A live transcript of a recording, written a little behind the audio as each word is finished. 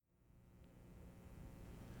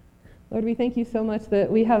Lord, we thank you so much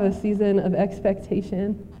that we have a season of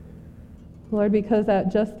expectation. Lord, because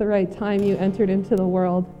at just the right time you entered into the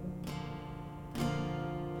world.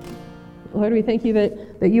 Lord, we thank you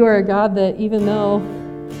that you are a God that even though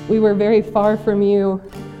we were very far from you,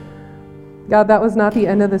 God, that was not the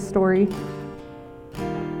end of the story.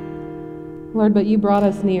 Lord, but you brought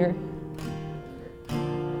us near.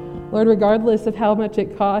 Lord, regardless of how much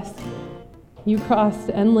it cost, you crossed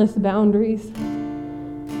endless boundaries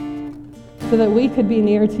so that we could be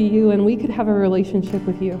near to you and we could have a relationship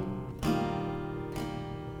with you.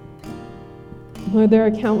 Lord, there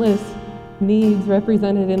are countless needs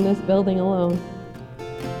represented in this building alone.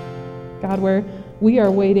 God, where we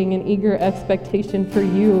are waiting in eager expectation for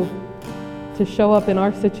you to show up in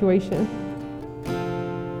our situation.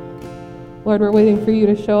 Lord, we're waiting for you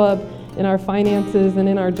to show up in our finances and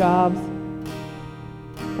in our jobs.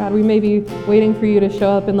 God, we may be waiting for you to show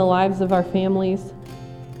up in the lives of our families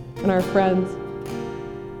and our friends.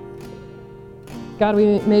 God,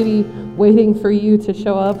 we may be waiting for you to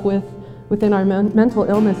show up within our mental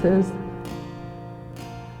illnesses.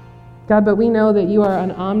 God, but we know that you are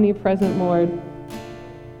an omnipresent Lord.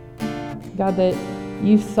 God, that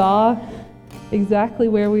you saw exactly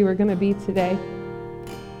where we were going to be today.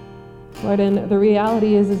 Lord, and the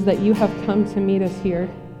reality is that you have come to meet us here.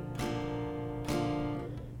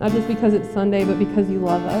 Not just because it's Sunday, but because you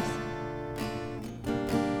love us.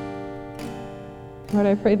 Lord,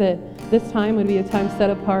 I pray that this time would be a time set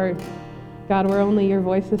apart, God, where only your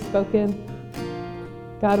voice is spoken.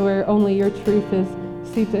 God, where only your truth is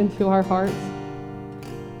seeped into our hearts.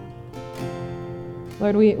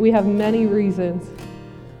 Lord, we have many reasons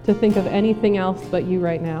to think of anything else but you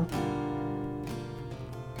right now.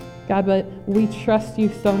 God, but we trust you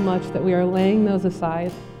so much that we are laying those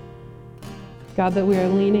aside. God, that we are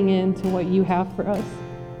leaning into what you have for us.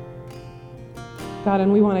 God,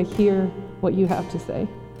 and we want to hear what you have to say.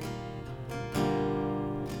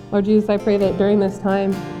 Lord Jesus, I pray that during this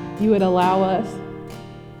time, you would allow us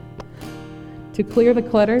to clear the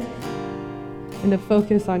clutter and to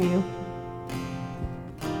focus on you.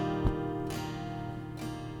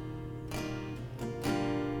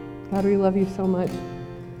 God, we love you so much.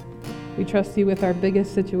 We trust you with our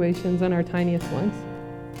biggest situations and our tiniest ones.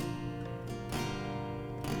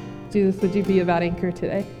 Jesus, would you be about anchor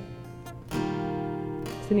today?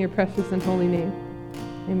 It's in your precious and holy name.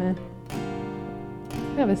 Amen.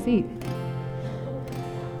 Have a seat.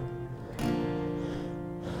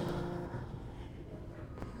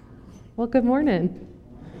 Well, good morning.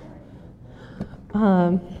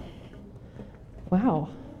 Wow.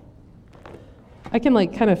 I can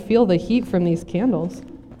kind of feel the heat from these candles.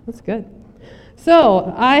 That's good.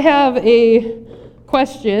 So I have a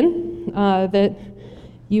question that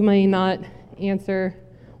you may not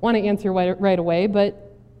want to answer right away,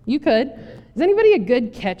 but you could. Is anybody a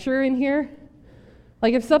good catcher in here?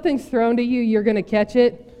 Like if something's thrown to you, you're going to catch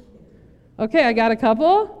it? Okay, I got a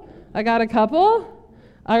couple.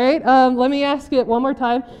 All right, let me ask it one more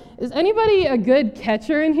time. Is anybody a good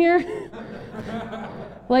catcher in here?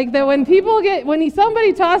 Like that when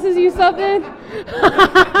somebody tosses you something,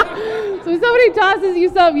 so when somebody tosses you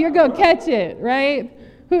something, you're going to catch it, right?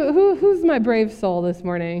 Who's my brave soul this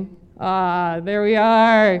morning? There we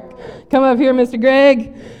are. Come up here, Mr.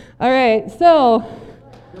 Greg. All right, so,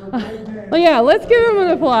 let's give him an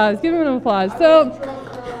applause. So,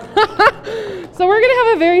 so we're going to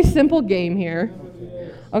have a very simple game here.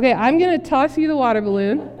 Okay, I'm going to toss you the water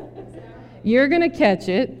balloon. You're going to catch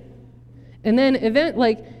it. And then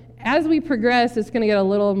as we progress, it's going to get a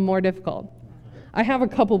little more difficult. I have a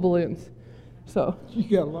couple balloons. So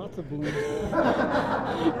you got lots of balloons.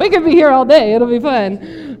 We could be here all day. It'll be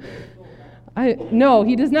fun. No,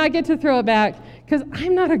 he does not get to throw it back because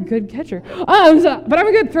I'm not a good catcher. But I'm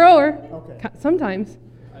a good thrower. Okay. Sometimes.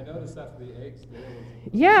 I noticed after the eggs.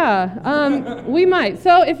 Yeah, we might.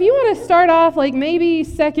 So if you want to start off maybe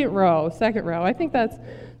second row. I think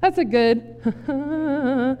that's a good.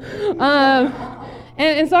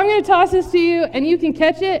 And so I'm going to toss this to you, and you can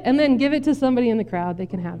catch it, and then give it to somebody in the crowd. They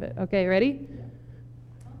can have it. Okay, ready?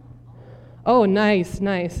 Oh, nice.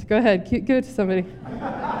 Go ahead, give it to somebody.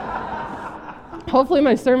 Hopefully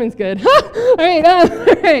my sermon's good. All right.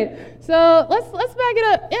 So let's back it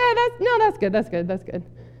up. Yeah, that's good.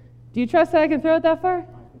 Do you trust that I can throw it that far?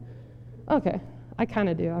 Okay, I kind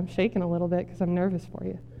of do. I'm shaking a little bit because I'm nervous for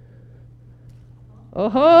you.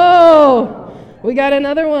 Oh, we got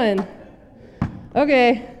another one.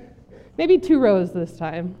 Okay, maybe 2 rows this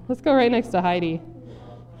time. Let's go right next to Heidi.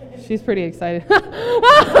 She's pretty excited.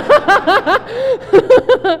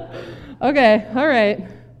 Okay, all right.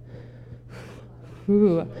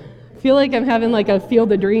 Ooh. feel like I'm having like a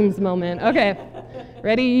Field of Dreams moment. Okay,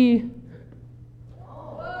 ready?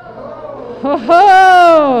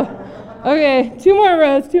 Ho-ho! Okay, two more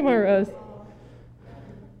rows.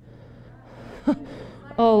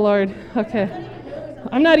 Oh, Lord. Okay.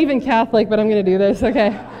 I'm not even Catholic, but I'm going to do this. Okay.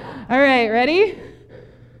 All right, ready?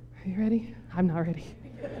 Are you ready? I'm not ready.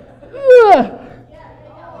 Ugh.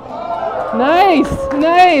 Nice.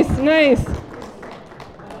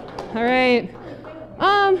 All right.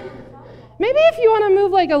 Maybe if you want to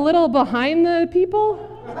move like a little behind the people.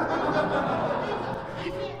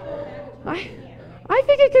 I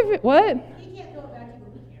think it could be, what?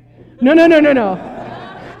 No.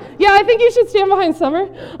 Yeah, I think you should stand behind Summer.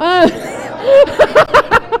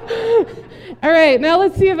 All right, now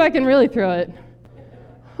let's see if I can really throw it.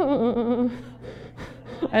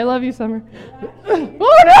 I love you, Summer.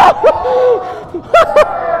 Oh, no!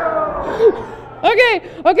 Okay,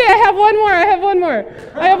 I have one more.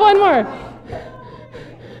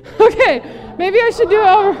 Okay, maybe I should do it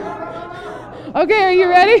over. Okay, are you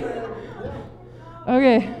ready?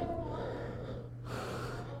 Okay.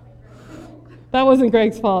 That wasn't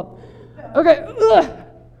Greg's fault. Okay.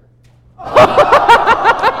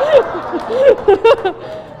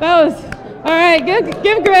 That was, all right,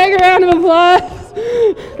 give Greg a round of applause.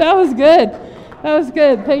 That was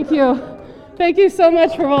good. Thank you. Thank you so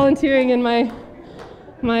much for volunteering in my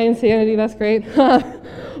insanity. That's great.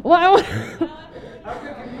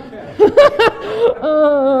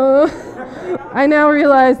 I now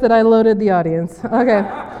realize that I loaded the audience. Okay.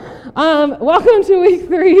 Welcome to week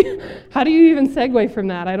 3. How do you even segue from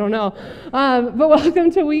that? I don't know. But welcome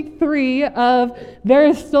to week 3 of There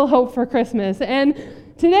Is Still Hope for Christmas. And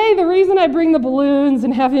today, the reason I bring the balloons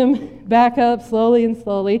and have him back up slowly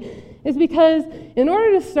is because in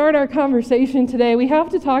order to start our conversation today, we have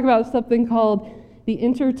to talk about something called the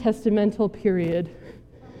intertestamental period.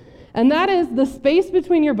 And that is the space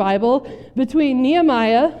between your Bible, between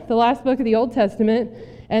Nehemiah, the last book of the Old Testament,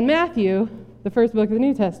 and Matthew, the first book of the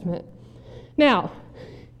New Testament. Now,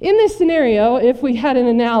 in this scenario, if we had an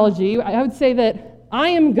analogy, I would say that I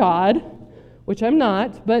am God, which I'm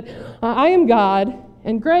not, but I am God,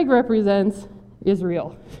 and Greg represents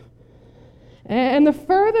Israel. And the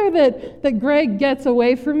further that Greg gets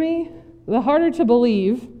away from me, the harder to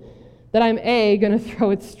believe that I'm A, going to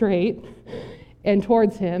throw it straight and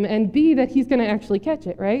towards him, and B, that he's going to actually catch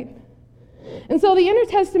it, right? And so the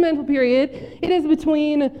intertestamental period, it is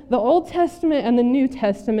between the Old Testament and the New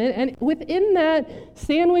Testament, and within that,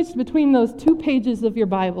 sandwiched between those 2 pages of your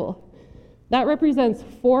Bible, that represents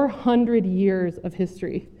 400 years of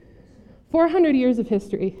history. 400 years of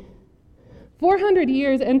history. 400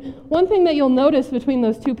 years, and one thing that you'll notice between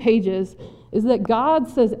those 2 pages is that God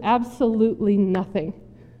says absolutely nothing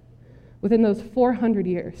within those 400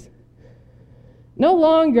 years. No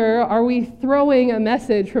longer are we throwing a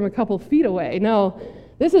message from a couple feet away. No,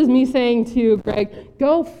 this is me saying to Greg,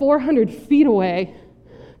 go 400 feet away,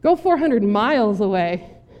 go 400 miles away,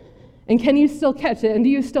 and can you still catch it? And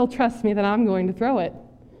do you still trust me that I'm going to throw it?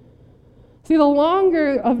 See, the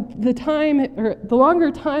longer time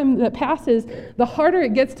that passes, the harder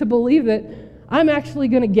it gets to believe that I'm actually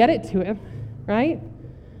going to get it to him, right?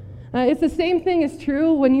 It's the same thing is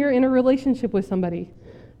true when you're in a relationship with somebody.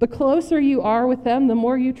 The closer you are with them, the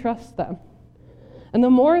more you trust them. And the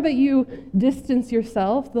more that you distance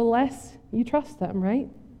yourself, the less you trust them, right?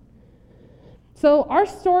 So our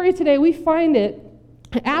story today, we find it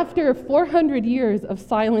after 400 years of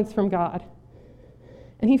silence from God.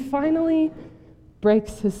 And he finally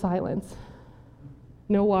breaks his silence.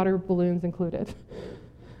 No water balloons included.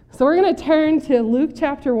 So we're going to turn to Luke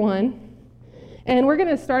chapter 1. And we're going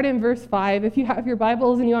to start in verse 5. If you have your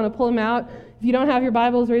Bibles and you want to pull them out, if you don't have your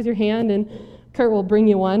Bibles, raise your hand and Kurt will bring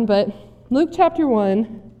you one. But Luke chapter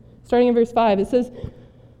 1, starting in verse 5, it says,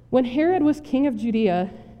 when Herod was king of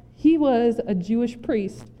Judea, there was a Jewish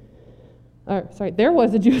priest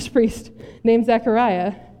named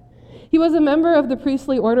Zechariah. He was a member of the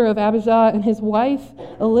priestly order of Abijah, and his wife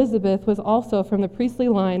Elizabeth was also from the priestly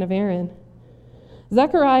line of Aaron.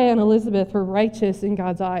 Zechariah and Elizabeth were righteous in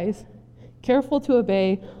God's eyes, careful to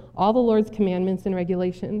obey all the Lord's commandments and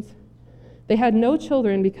regulations. They had no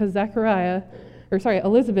children because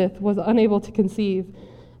Elizabeth was unable to conceive,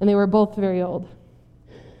 and they were both very old.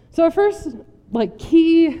 So our first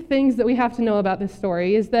key things that we have to know about this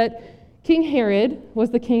story is that King Herod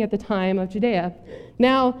was the king at the time of Judea.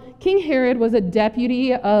 Now, King Herod was a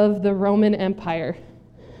deputy of the Roman Empire.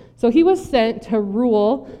 So he was sent to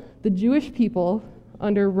rule the Jewish people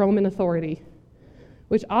under Roman authority,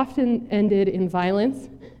 which often ended in violence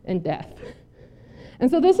and death. And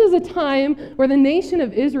so this is a time where the nation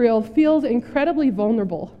of Israel feels incredibly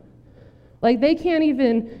vulnerable. Like they can't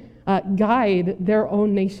even guide their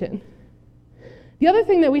own nation. The other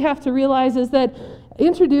thing that we have to realize is that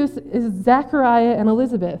introduced is Zechariah and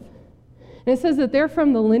Elizabeth. And it says that they're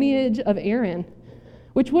from the lineage of Aaron,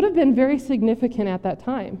 which would have been very significant at that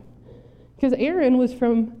time, because Aaron was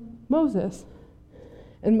from Moses.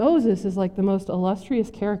 And Moses is like the most illustrious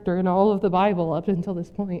character in all of the Bible up until this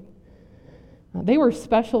point. They were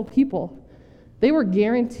special people. They were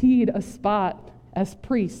guaranteed a spot as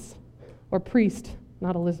priests, or priest,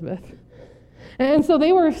 not Elizabeth. And so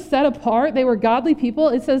they were set apart. They were godly people.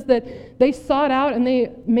 It says that they sought out and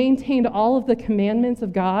they maintained all of the commandments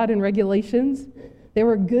of God and regulations. They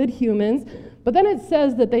were good humans. But then it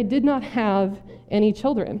says that they did not have any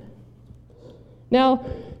children. Now,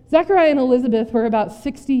 Zechariah and Elizabeth were about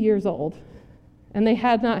 60 years old, and they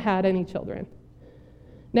had not had any children.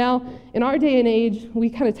 Now, in our day and age, we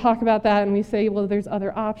kind of talk about that and we say, well, there's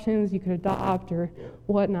other options. You could adopt or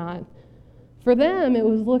whatnot. For them, it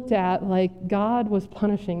was looked at like God was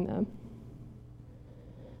punishing them.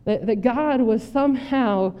 That God was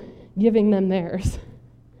somehow giving them theirs.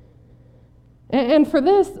 And for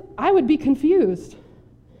this, I would be confused.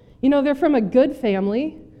 You know, they're from a good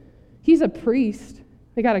family. He's a priest.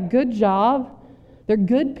 They got a good job. They're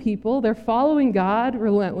good people. They're following God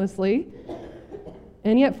relentlessly.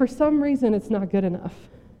 And yet, for some reason, it's not good enough.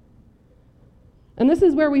 And this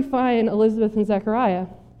is where we find Elizabeth and Zechariah.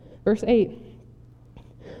 Verse 8.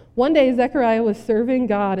 One day, Zechariah was serving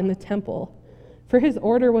God in the temple, for his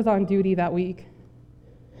order was on duty that week.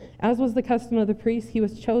 As was the custom of the priest, he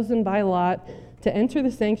was chosen by lot to enter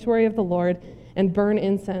the sanctuary of the Lord and burn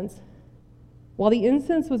incense. While the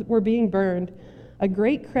incense were being burned, a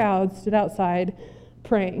great crowd stood outside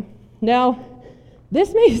praying. Now,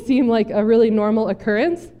 this may seem like a really normal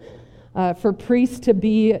occurrence for priests to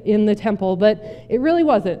be in the temple, but it really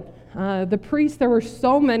wasn't. The priests, there were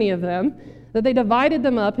so many of them that they divided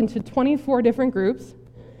them up into 24 different groups.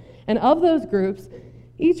 And of those groups,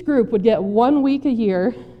 each group would get 1 week a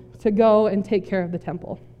year to go and take care of the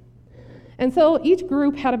temple. And so each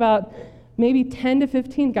group had about maybe 10 to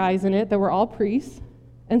 15 guys in it that were all priests.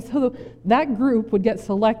 And so that group would get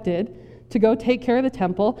selected to go take care of the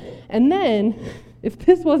temple. And then, if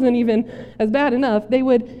this wasn't even as bad enough, they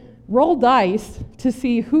would roll dice to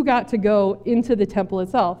see who got to go into the temple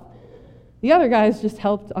itself. The other guys just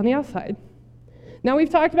helped on the outside. Now,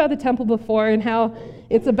 we've talked about the temple before and how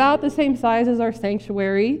it's about the same size as our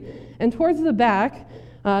sanctuary. And towards the back,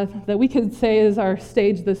 that we could say is our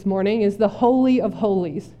stage this morning, is the Holy of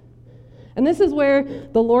Holies. And this is where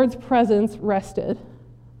the Lord's presence rested.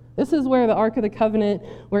 This is where the Ark of the Covenant,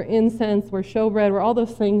 where incense, where showbread, where all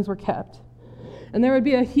those things were kept. And there would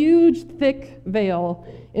be a huge, thick veil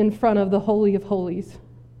in front of the Holy of Holies.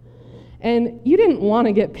 And you didn't want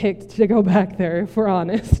to get picked to go back there, if we're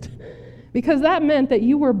honest, because that meant that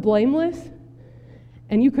you were blameless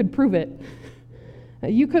and you could prove it.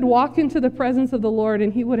 You could walk into the presence of the Lord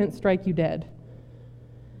and he wouldn't strike you dead.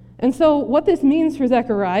 And so what this means for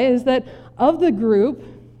Zechariah is that of the group,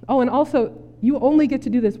 and also you only get to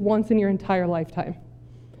do this once in your entire lifetime.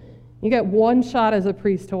 You get one shot as a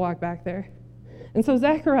priest to walk back there. And so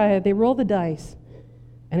Zechariah, they roll the dice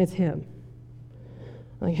and it's him.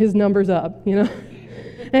 Like his number's up, you know?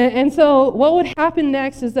 And so what would happen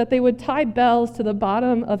next is that they would tie bells to the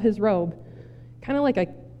bottom of his robe, kind of like a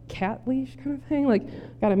cat leash kind of thing.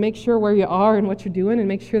 Like, got to make sure where you are and what you're doing and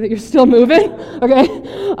make sure that you're still moving,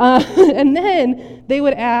 okay? And then they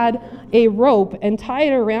would add a rope and tie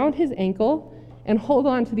it around his ankle and hold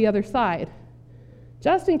on to the other side.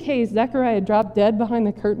 Just in case Zechariah dropped dead behind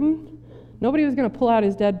the curtain, nobody was going to pull out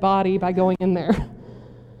his dead body by going in there.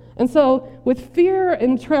 And so with fear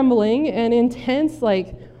and trembling and intense,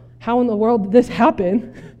 like, how in the world did this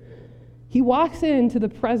happen? He walks into the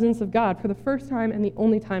presence of God for the first time and the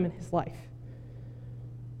only time in his life.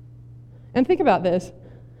 And think about this.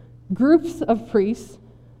 Groups of priests,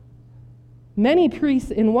 many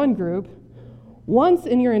priests in one group, once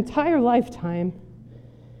in your entire lifetime,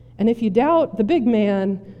 and if you doubt the big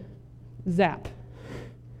man, zap.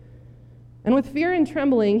 And with fear and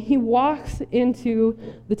trembling, he walks into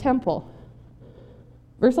the temple.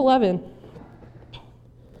 Verse 11.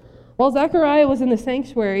 While Zechariah was in the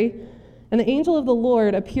sanctuary, and the angel of the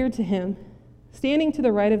Lord appeared to him, standing to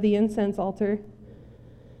the right of the incense altar,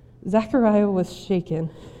 Zechariah was shaken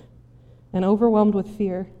and overwhelmed with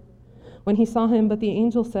fear when he saw him, but the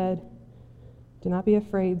angel said, "Do not be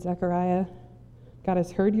afraid, Zechariah. God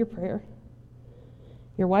has heard your prayer.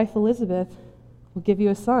 Your wife Elizabeth will give you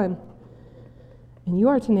a son, and you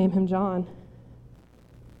are to name him John.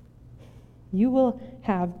 You will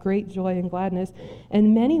have great joy and gladness,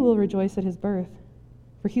 and many will rejoice at his birth.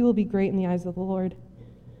 for he will be great in the eyes of the Lord.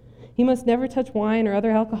 He must never touch wine or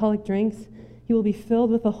other alcoholic drinks. He will be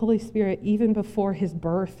filled with the Holy Spirit even before his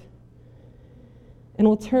birth, and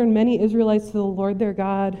will turn many Israelites to the Lord their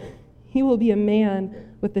God. He will be a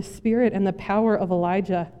man with the spirit and the power of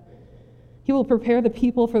Elijah. He will prepare the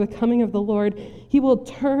people for the coming of the Lord. He will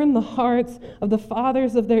turn the hearts of the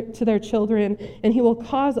fathers to their children, and he will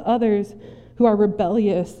cause others who are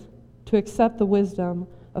rebellious to accept the wisdom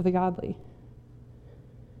of the godly.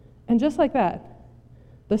 And just like that,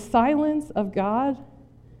 the silence of God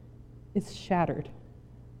is shattered.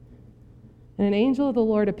 And an angel of the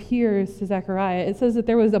Lord appears to Zechariah. It says that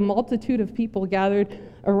there was a multitude of people gathered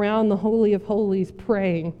around the Holy of Holies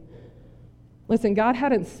praying. Listen, God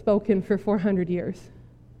hadn't spoken for 400 years.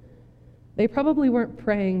 They probably weren't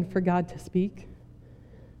praying for God to speak.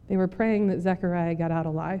 They were praying that Zechariah got out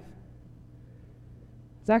alive.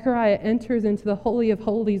 Zechariah enters into the Holy of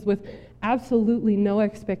Holies with absolutely no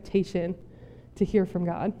expectation to hear from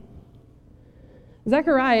God.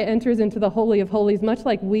 Zechariah enters into the Holy of Holies much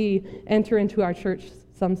like we enter into our church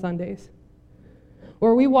some Sundays,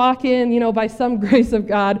 where we walk in, by some grace of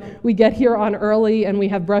God, we get here on early and we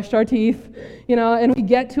have brushed our teeth, and we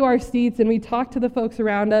get to our seats and we talk to the folks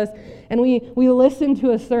around us and we listen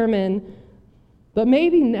to a sermon, but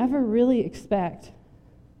maybe never really expect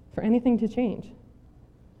for anything to change.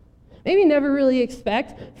 Maybe never really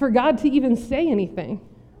expect for God to even say anything.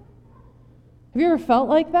 Have you ever felt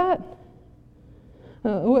like that?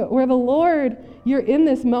 Where the Lord, you're in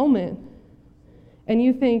this moment and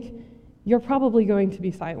you think you're probably going to be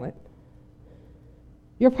silent.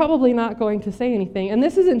 You're probably not going to say anything. And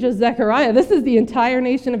this isn't just Zechariah, this is the entire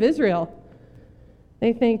nation of Israel.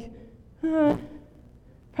 They think,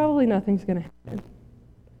 probably nothing's going to happen.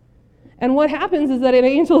 And what happens is that an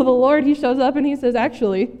angel of the Lord, he shows up and he says,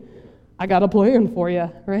 actually, I got a plan for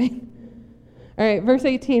you, right? All right, verse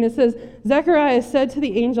 18, it says, Zechariah said to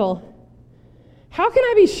the angel, how can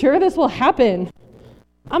I be sure this will happen?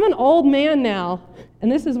 I'm an old man now,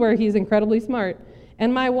 and this is where he's incredibly smart.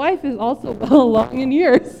 And my wife is also well along in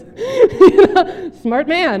years. Smart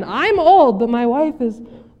man. I'm old, but my wife is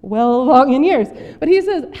well along in years. But he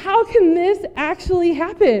says, how can this actually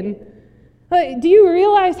happen? Do you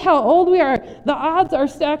realize how old we are? The odds are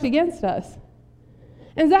stacked against us.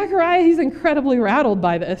 And Zechariah, he's incredibly rattled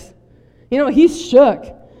by this. He's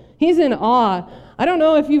shook. He's in awe. I don't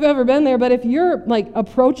know if you've ever been there, but if you're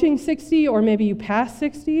approaching 60 or maybe you passed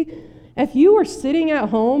 60, if you were sitting at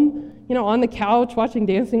home, on the couch watching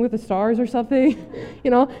Dancing with the Stars or something,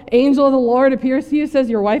 angel of the Lord appears to you, says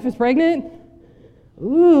your wife is pregnant.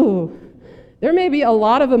 Ooh, there may be a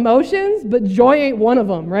lot of emotions, but joy ain't one of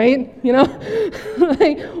them, right?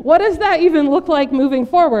 What does that even look like moving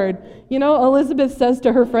forward? Elizabeth says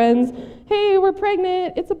to her friends, hey, we're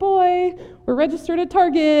pregnant, it's a boy, we're registered at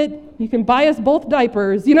Target, you can buy us both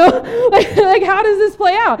diapers, how does this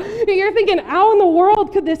play out? You're thinking, how in the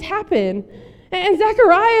world could this happen? And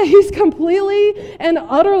Zechariah, he's completely and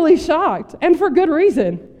utterly shocked, and for good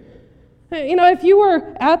reason. If you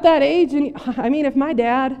were at that age, and if my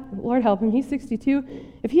dad, Lord help him, he's 62,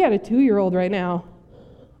 if he had a 2-year-old right now,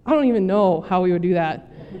 I don't even know how we would do that.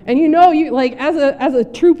 And as a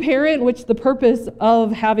true parent, which the purpose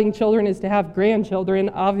of having children is to have grandchildren,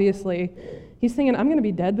 obviously, he's thinking, I'm going to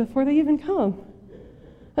be dead before they even come.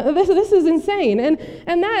 This is insane.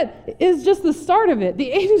 And that is just the start of it. The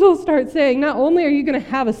angels start saying, not only are you going to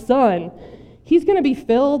have a son, he's going to be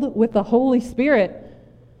filled with the Holy Spirit,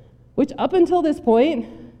 which up until this point,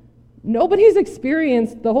 nobody's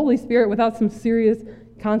experienced the Holy Spirit without some serious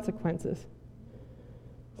consequences,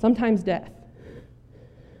 sometimes death.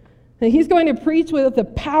 And he's going to preach with the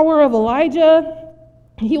power of Elijah.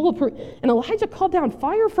 And Elijah called down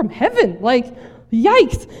fire from heaven.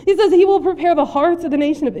 Yikes. He says he will prepare the hearts of the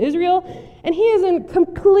nation of Israel. And he is in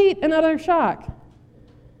complete and utter shock.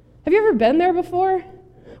 Have you ever been there before?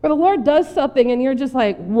 Where the Lord does something and you're just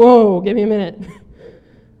like, whoa, give me a minute.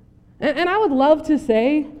 And I would love to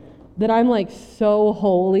say that I'm so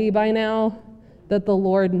holy by now that the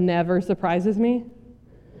Lord never surprises me.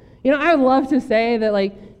 I would love to say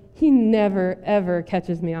that he never, ever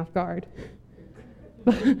catches me off guard.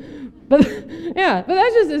 But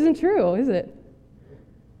that just isn't true, is it?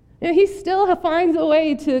 He still finds a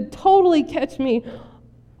way to totally catch me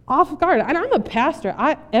off guard. And I'm a pastor.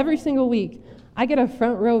 Every single week, I get a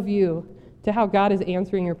front row view to how God is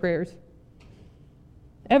answering your prayers.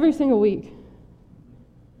 Every single week.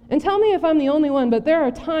 And tell me if I'm the only one, but there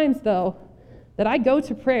are times, though, that I go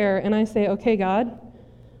to prayer and I say, okay, God,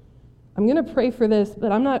 I'm going to pray for this,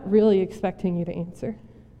 but I'm not really expecting you to answer.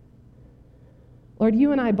 Lord,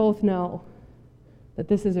 you and I both know that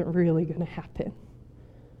this isn't really going to happen.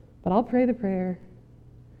 But I'll pray the prayer.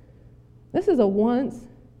 This is a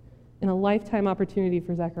once-in-a-lifetime opportunity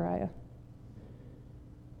for Zechariah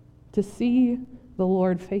to see the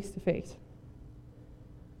Lord face to face.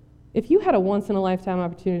 If you had a once-in-a-lifetime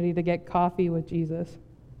opportunity to get coffee with Jesus,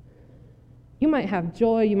 you might have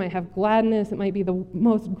joy, you might have gladness, it might be the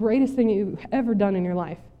most greatest thing you've ever done in your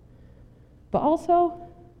life. But also,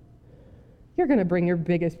 you're going to bring your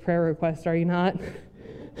biggest prayer request, are you not?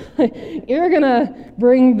 You're going to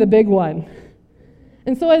bring the big one.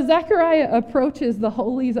 And so as Zechariah approaches the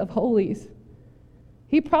holies of holies,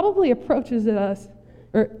 he probably approaches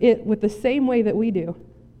it with the same way that we do.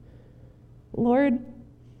 Lord,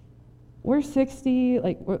 we're 60,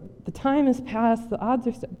 the time has passed, the odds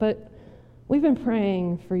are, but we've been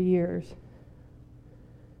praying for years.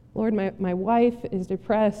 Lord, my wife is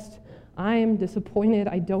depressed. I am disappointed.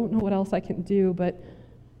 I don't know what else I can do,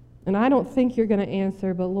 and I don't think you're going to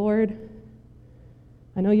answer, but Lord,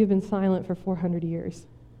 I know you've been silent for 400 years.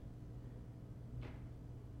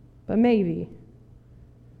 But maybe.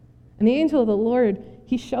 And the angel of the Lord,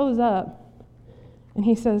 he shows up, and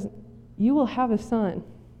he says, you will have a son.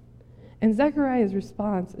 And Zechariah's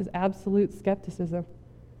response is absolute skepticism.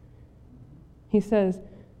 He says,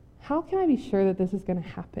 how can I be sure that this is going to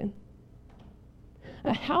happen?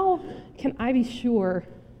 How can I be sure?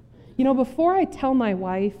 Before I tell my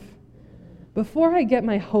wife, before I get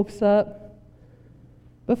my hopes up,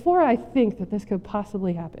 before I think that this could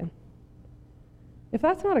possibly happen, if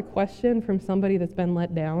that's not a question from somebody that's been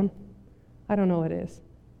let down, I don't know what is.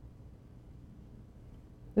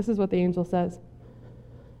 This is what the angel says.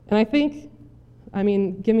 And I think,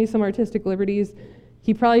 give me some artistic liberties,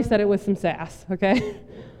 he probably said it with some sass, okay?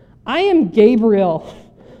 I am Gabriel.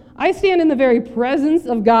 I stand in the very presence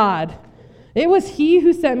of God. It was he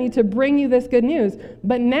who sent me to bring you this good news.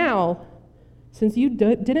 But now, since you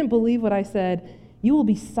didn't believe what I said, you will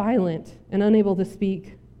be silent and unable to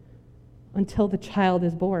speak until the child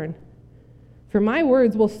is born. For my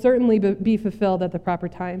words will certainly be fulfilled at the proper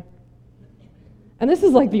time. And this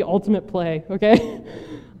is like the ultimate play, okay?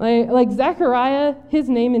 Like Zechariah, his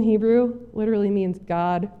name in Hebrew literally means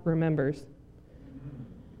God remembers.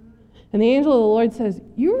 And the angel of the Lord says,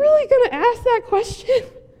 you really going to ask that question?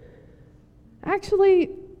 Actually,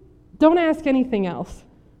 don't ask anything else.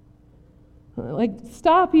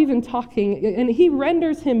 Stop even talking. And he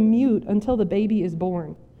renders him mute until the baby is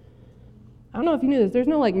born. I don't know if you knew this. There's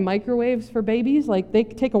no microwaves for babies. They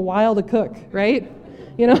take a while to cook, right?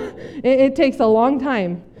 It takes a long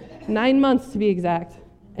time, 9 months to be exact.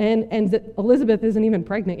 And Elizabeth isn't even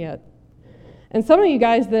pregnant yet. And some of you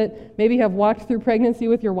guys that maybe have walked through pregnancy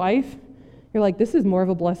with your wife, you're like, this is more of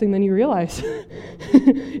a blessing than you realize.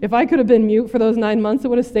 If I could have been mute for those 9 months, it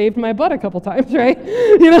would have saved my butt a couple times, right?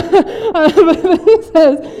 But he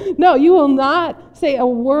says, no, you will not say a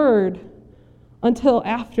word until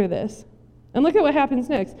after this. And look at what happens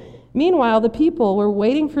next. Meanwhile, the people were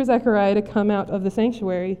waiting for Zechariah to come out of the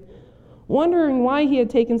sanctuary, wondering why he had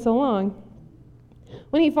taken so long.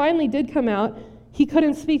 When he finally did come out, he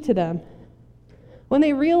couldn't speak to them. When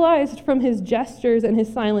they realized from his gestures and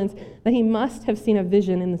his silence that he must have seen a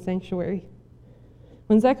vision in the sanctuary.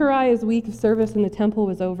 When Zechariah's week of service in the temple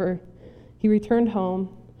was over, he returned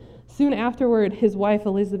home. Soon afterward, his wife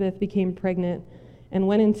Elizabeth became pregnant and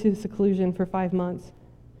went into seclusion for 5 months.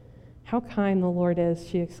 How kind the Lord is,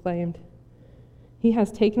 she exclaimed. He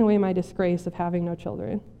has taken away my disgrace of having no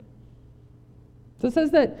children. So it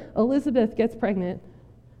says that Elizabeth gets pregnant,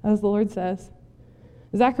 as the Lord says.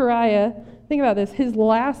 Zechariah, think about this, his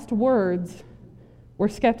last words were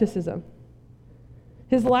skepticism.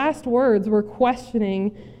 His last words were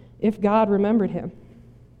questioning if God remembered him.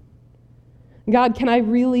 God, can I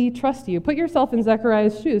really trust you? Put yourself in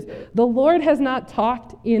Zechariah's shoes. The Lord has not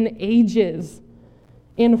talked in ages.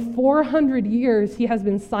 In 400 years, he has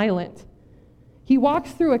been silent. He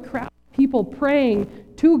walks through a crowd of people praying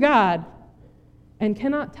to God and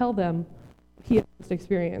cannot tell them what he has just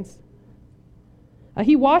experienced.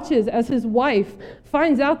 He watches as his wife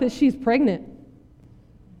finds out that she's pregnant,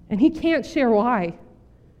 and he can't share why.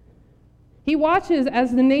 He watches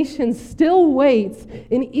as the nation still waits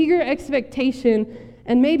in eager expectation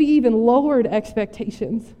and maybe even lowered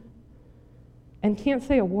expectations and can't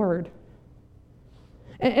say a word.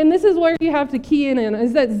 And this is where you have to key in,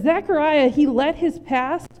 is that Zechariah, he let his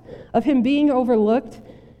past of him being overlooked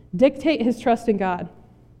dictate his trust in God.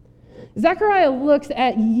 Zechariah looks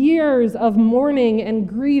at years of mourning and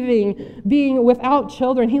grieving, being without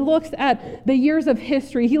children. He looks at the years of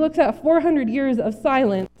history. He looks at 400 years of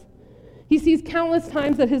silence. He sees countless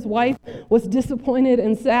times that his wife was disappointed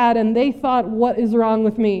and sad, and they thought, what is wrong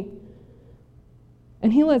with me?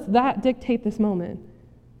 And he lets that dictate this moment.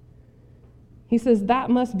 He says, that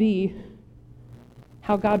must be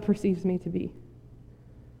how God perceives me to be.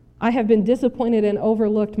 I have been disappointed and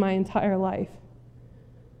overlooked my entire life.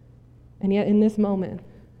 And yet in this moment,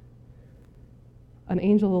 an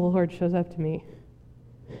angel of the Lord shows up to me.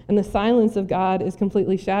 And the silence of God is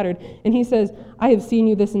completely shattered. And he says, I have seen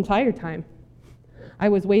you this entire time. I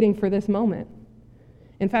was waiting for this moment.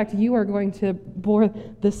 In fact, you are going to bore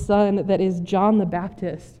the son that is John the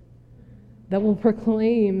Baptist, that will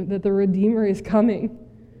proclaim that the Redeemer is coming.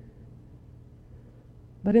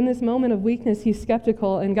 But in this moment of weakness, he's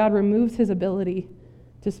skeptical, and God removes his ability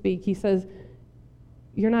to speak. He says,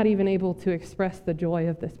 you're not even able to express the joy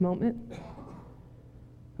of this moment.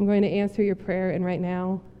 I'm going to answer your prayer, and right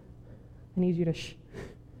now, I need you to shh.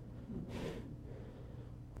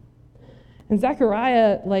 And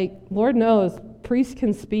Zechariah, Lord knows, priests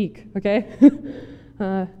can speak, okay?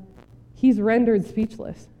 He's rendered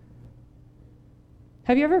speechless.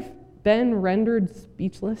 Have you ever been rendered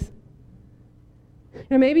speechless?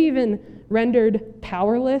 Maybe even rendered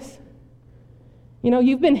powerless.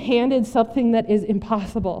 You've been handed something that is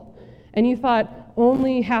impossible, and you thought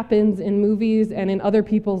only happens in movies and in other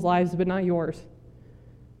people's lives, but not yours.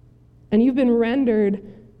 And you've been rendered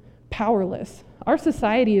powerless. Our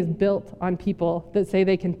society is built on people that say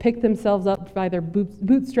they can pick themselves up by their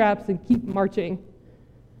bootstraps and keep marching.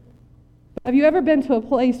 Have you ever been to a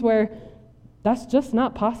place where that's just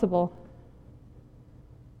not possible?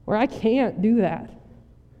 Where I can't do that?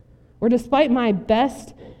 Where despite my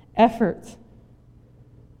best efforts,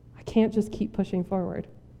 I can't just keep pushing forward?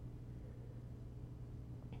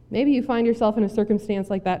 Maybe you find yourself in a circumstance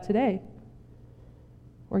like that today,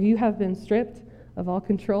 where you have been stripped of all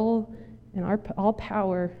control and all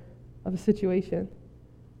power of a situation,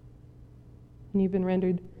 and you've been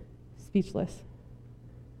rendered speechless.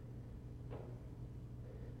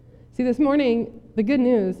 See, this morning, the good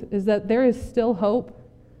news is that there is still hope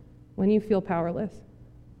when you feel powerless.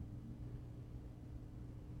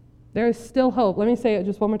 There is still hope. Let me say it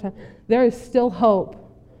just one more time. There is still hope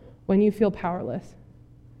when you feel powerless.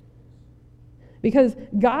 Because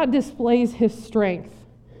God displays his strength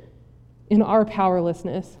in our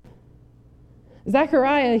powerlessness.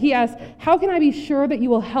 Zechariah, he asks, how can I be sure that you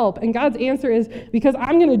will help? And God's answer is, because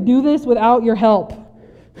I'm going to do this without your help.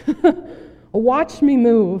 Watch me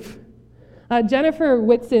move. Jennifer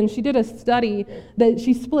Whitson, she did a study that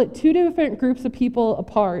she split two different groups of people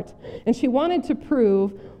apart, and she wanted to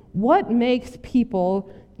prove what makes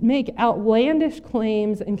people make outlandish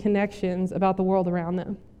claims and connections about the world around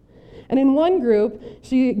them. And in one group,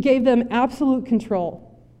 she gave them absolute control.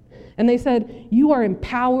 And they said, you are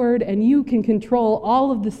empowered and you can control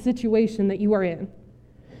all of the situation that you are in.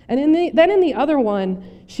 And then in the other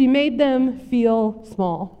one, she made them feel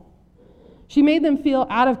small. She made them feel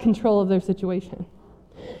out of control of their situation.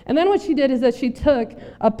 And then what she did is that she took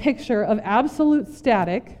a picture of absolute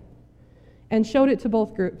static and showed it to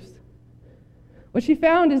both groups. What she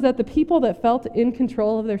found is that the people that felt in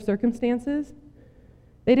control of their circumstances,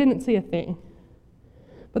 they didn't see a thing.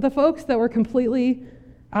 But the folks that were completely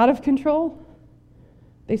out of control,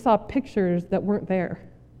 they saw pictures that weren't there.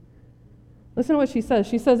 Listen to what she says.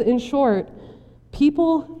 She says, in short,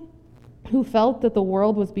 people who felt that the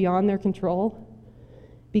world was beyond their control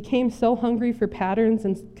became so hungry for patterns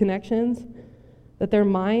and connections that their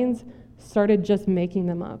minds started just making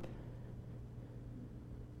them up.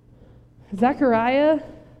 Zechariah,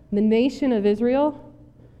 the nation of Israel,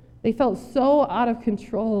 they felt so out of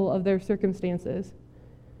control of their circumstances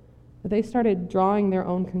that they started drawing their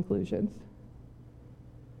own conclusions.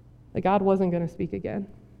 That God wasn't going to speak again.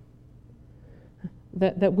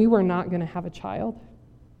 That we were not going to have a child.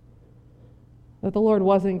 That the Lord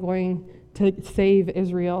wasn't going to save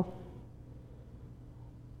Israel.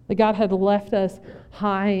 That God had left us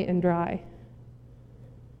high and dry.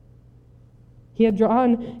 He had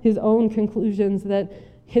drawn his own conclusions that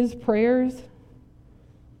his prayers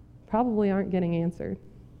probably aren't getting answered.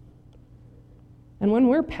 And when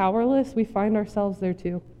we're powerless, we find ourselves there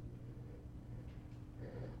too.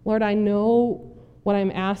 Lord, I know what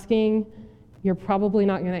I'm asking, you're probably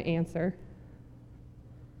not going to answer.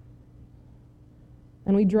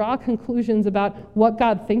 And we draw conclusions about what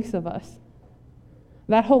God thinks of us.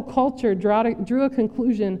 That whole culture drew a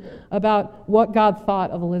conclusion about what God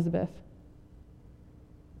thought of Elizabeth.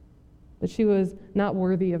 That she was not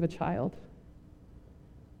worthy of a child.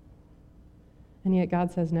 And yet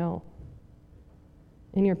God says no.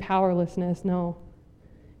 In your powerlessness, no.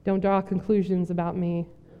 Don't draw conclusions about me.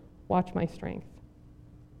 Watch my strength.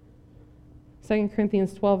 2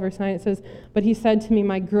 Corinthians 12, verse 9, it says, but he said to me,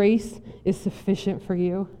 my grace is sufficient for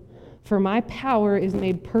you, for my power is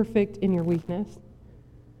made perfect in your weakness.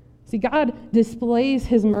 See, God displays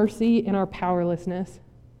his mercy in our powerlessness.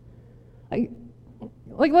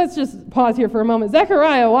 Like, let's just pause here for a moment.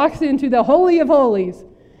 Zechariah walks into the Holy of Holies,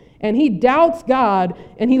 and he doubts God,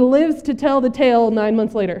 and he lives to tell the tale 9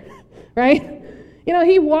 months later, right?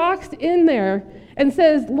 He walks in there and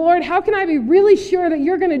says, Lord, how can I be really sure that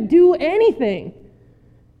you're going to do anything?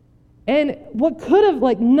 And what could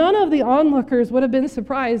have, none of the onlookers would have been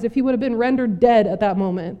surprised if he would have been rendered dead at that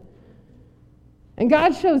moment. And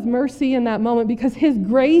God shows mercy in that moment because his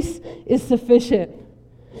grace is sufficient.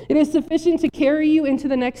 It is sufficient to carry you into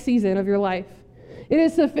the next season of your life. It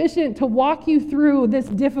is sufficient to walk you through this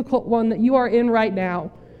difficult one that you are in right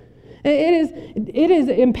now. It is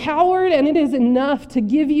empowered, and it is enough to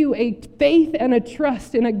give you a faith and a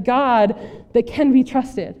trust in a God that can be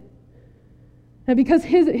trusted. And because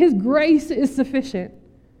his grace is sufficient,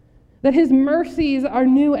 that his mercies are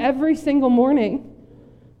new every single morning.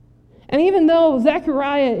 And even though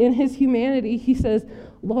Zechariah, in his humanity, he says,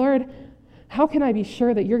 Lord, how can I be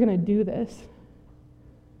sure that you're going to do this?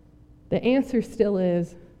 The answer still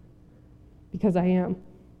is, because I am.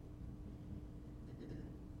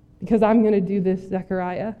 Because I'm going to do this,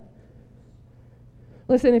 Zechariah.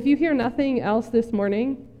 Listen, if you hear nothing else this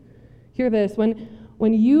morning, hear this.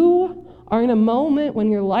 When you are in a moment when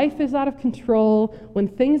your life is out of control, when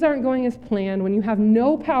things aren't going as planned, when you have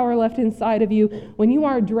no power left inside of you, when you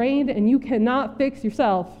are drained and you cannot fix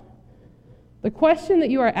yourself, the question that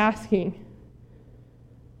you are asking,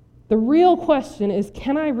 the real question is,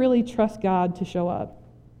 can I really trust God to show up?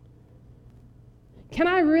 Can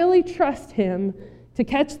I really trust him to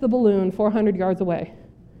catch the balloon 400 yards away?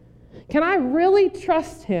 Can I really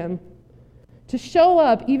trust him to show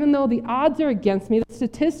up even though the odds are against me, the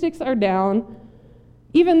statistics are down,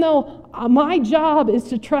 even though my job is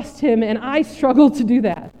to trust him and I struggle to do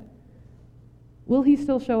that? Will he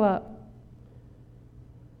still show up?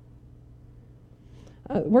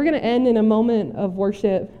 We're going to end in a moment of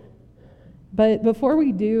worship, but before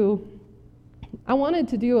we do, I wanted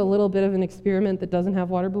to do a little bit of an experiment that doesn't have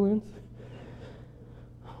water balloons.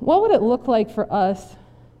 What would it look like for us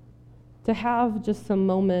to have just some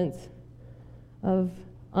moments of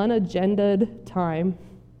unagendaed time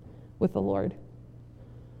with the Lord,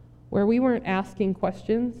 where we weren't asking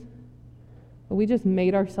questions, but we just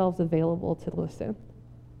made ourselves available to listen?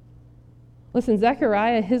 Listen,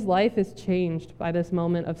 Zechariah, his life is changed by this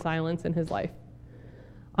moment of silence in his life.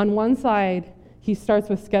 On one side, he starts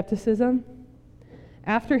with skepticism.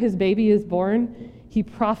 After his baby is born, he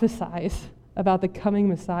prophesies about the coming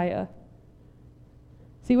Messiah.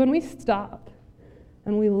 See, when we stop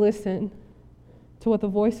and we listen to what the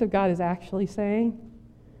voice of God is actually saying,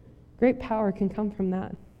 great power can come from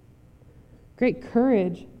that. Great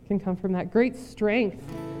courage can come from that. Great strength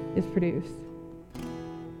is produced.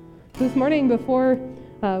 So this morning, before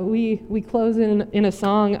we close in a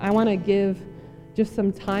song, I want to give just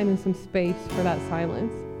some time and some space for that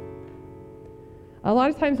silence. A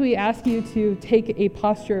lot of times we ask you to take a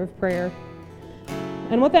posture of prayer.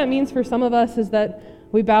 And what that means for some of us is that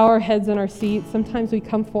we bow our heads in our seats. Sometimes we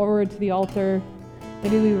come forward to the altar.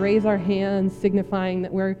 Maybe we raise our hands, signifying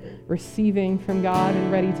that we're receiving from God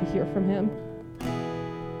and ready to hear from him.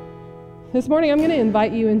 This morning, I'm going to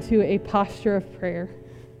invite you into a posture of prayer.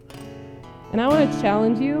 And I want to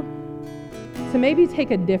challenge you to maybe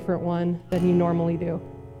take a different one than you normally do.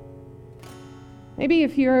 Maybe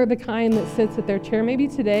if you're the kind that sits at their chair, maybe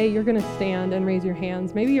today you're going to stand and raise your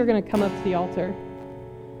hands. Maybe you're going to come up to the altar.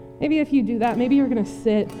 Maybe if you do that, maybe you're going to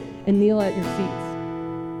sit and kneel at your seats.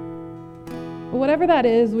 But whatever that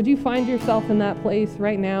is, would you find yourself in that place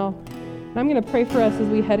right now? And I'm going to pray for us as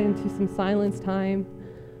we head into some silence time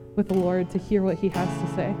with the Lord to hear what he has to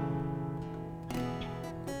say.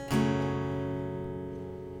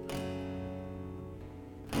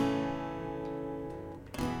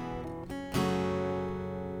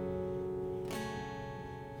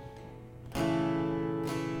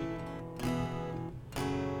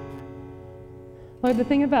 Lord, the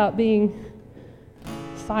thing about being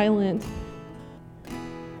silent,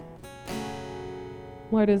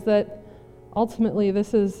 Lord, is that ultimately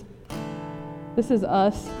this is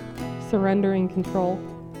us surrendering control.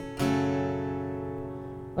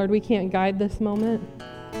 Lord, we can't guide this moment.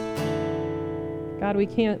 God, we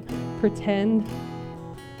can't pretend.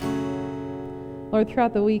 Lord,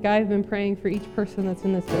 throughout the week, I've been praying for each person that's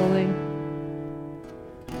in this building.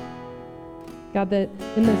 God, that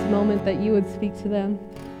in this moment that you would speak to them.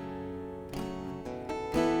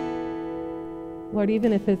 Lord,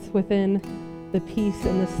 even if it's within the peace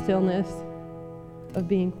and the stillness of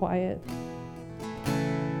being quiet.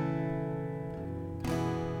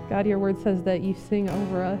 God, your word says that you sing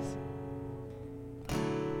over us.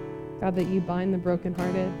 God, that you bind the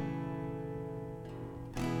brokenhearted.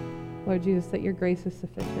 Lord Jesus, that your grace is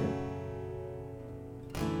sufficient.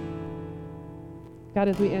 God,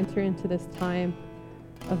 as we enter into this time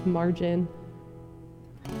of margin,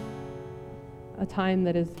 a time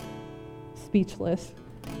that is speechless,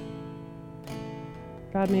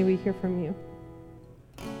 God, may we hear from you.